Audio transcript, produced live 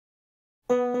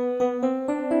As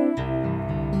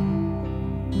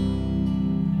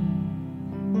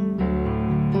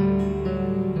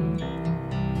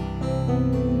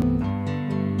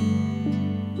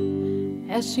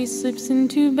she slips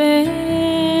into bed,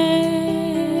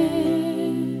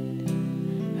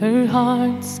 her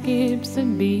heart skips a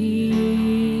beat.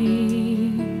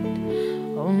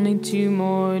 Only 2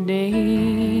 more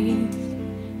days,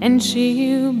 and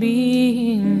she'll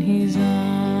be in his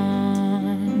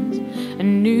arms. A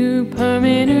new perm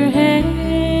in her hair,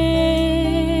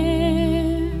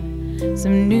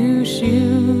 some new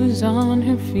shoes on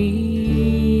her feet.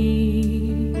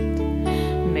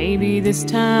 Maybe this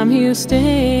time he'll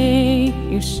stay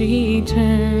if she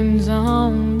turns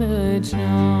on the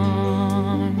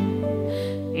charm.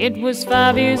 It was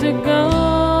 5 years ago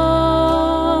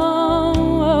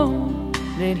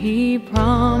that he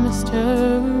promised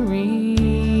her a ring,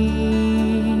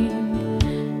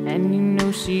 and you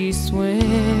know she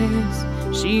swears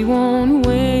she won't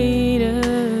wait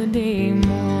a day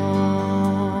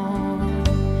more.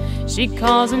 She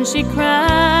calls and she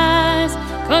cries,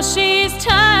 'cause she's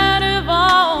tired of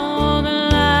all the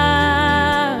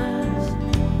lies.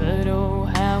 But oh,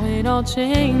 how it all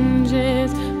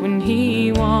changes when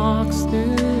he walks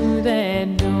through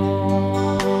that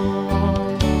door.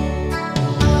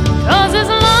 'Cause as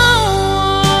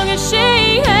long as she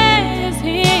has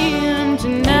him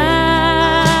tonight,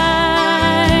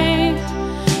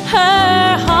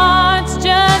 her heart's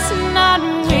just not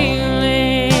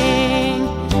willing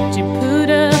to put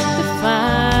up the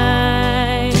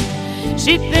fight.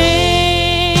 She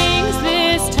thinks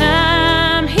this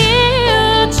time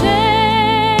he'll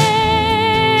change,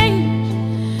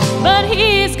 but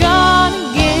he's gone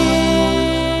again,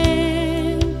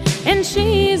 and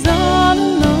she's all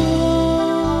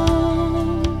alone,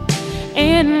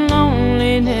 and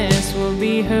loneliness will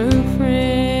be her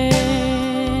friend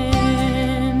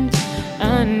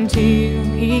until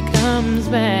he comes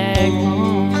back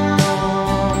home.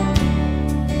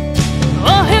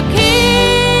 Oh, he'll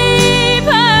keep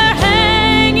her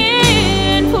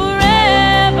hanging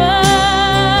forever,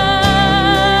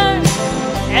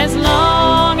 as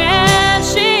long as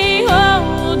she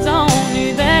holds on to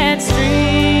that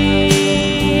string.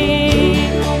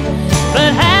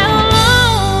 But how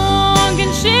long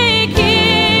can she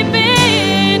keep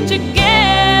it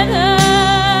together?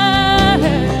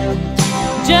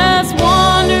 Just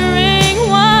wondering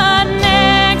what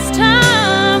next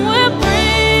time will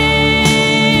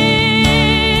bring.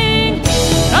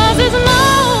 'Cause as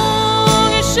long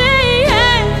as she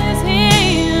has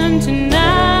him tonight,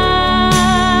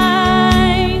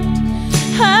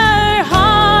 her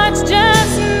heart's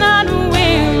just not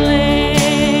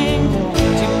willing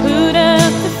to put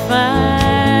up the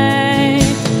fight.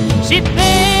 She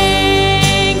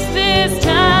thinks this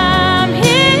time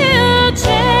he'll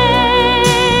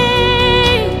change,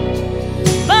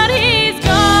 but he's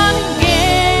gone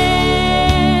again,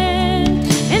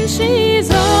 and she's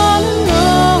all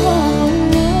alone,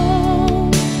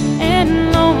 and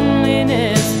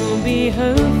loneliness will be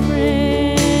her friend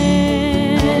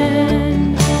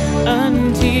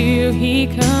until he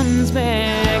comes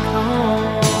back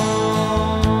home.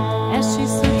 As she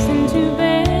slips into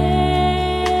bed,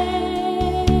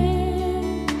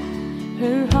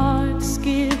 her heart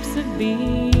skips a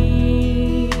beat.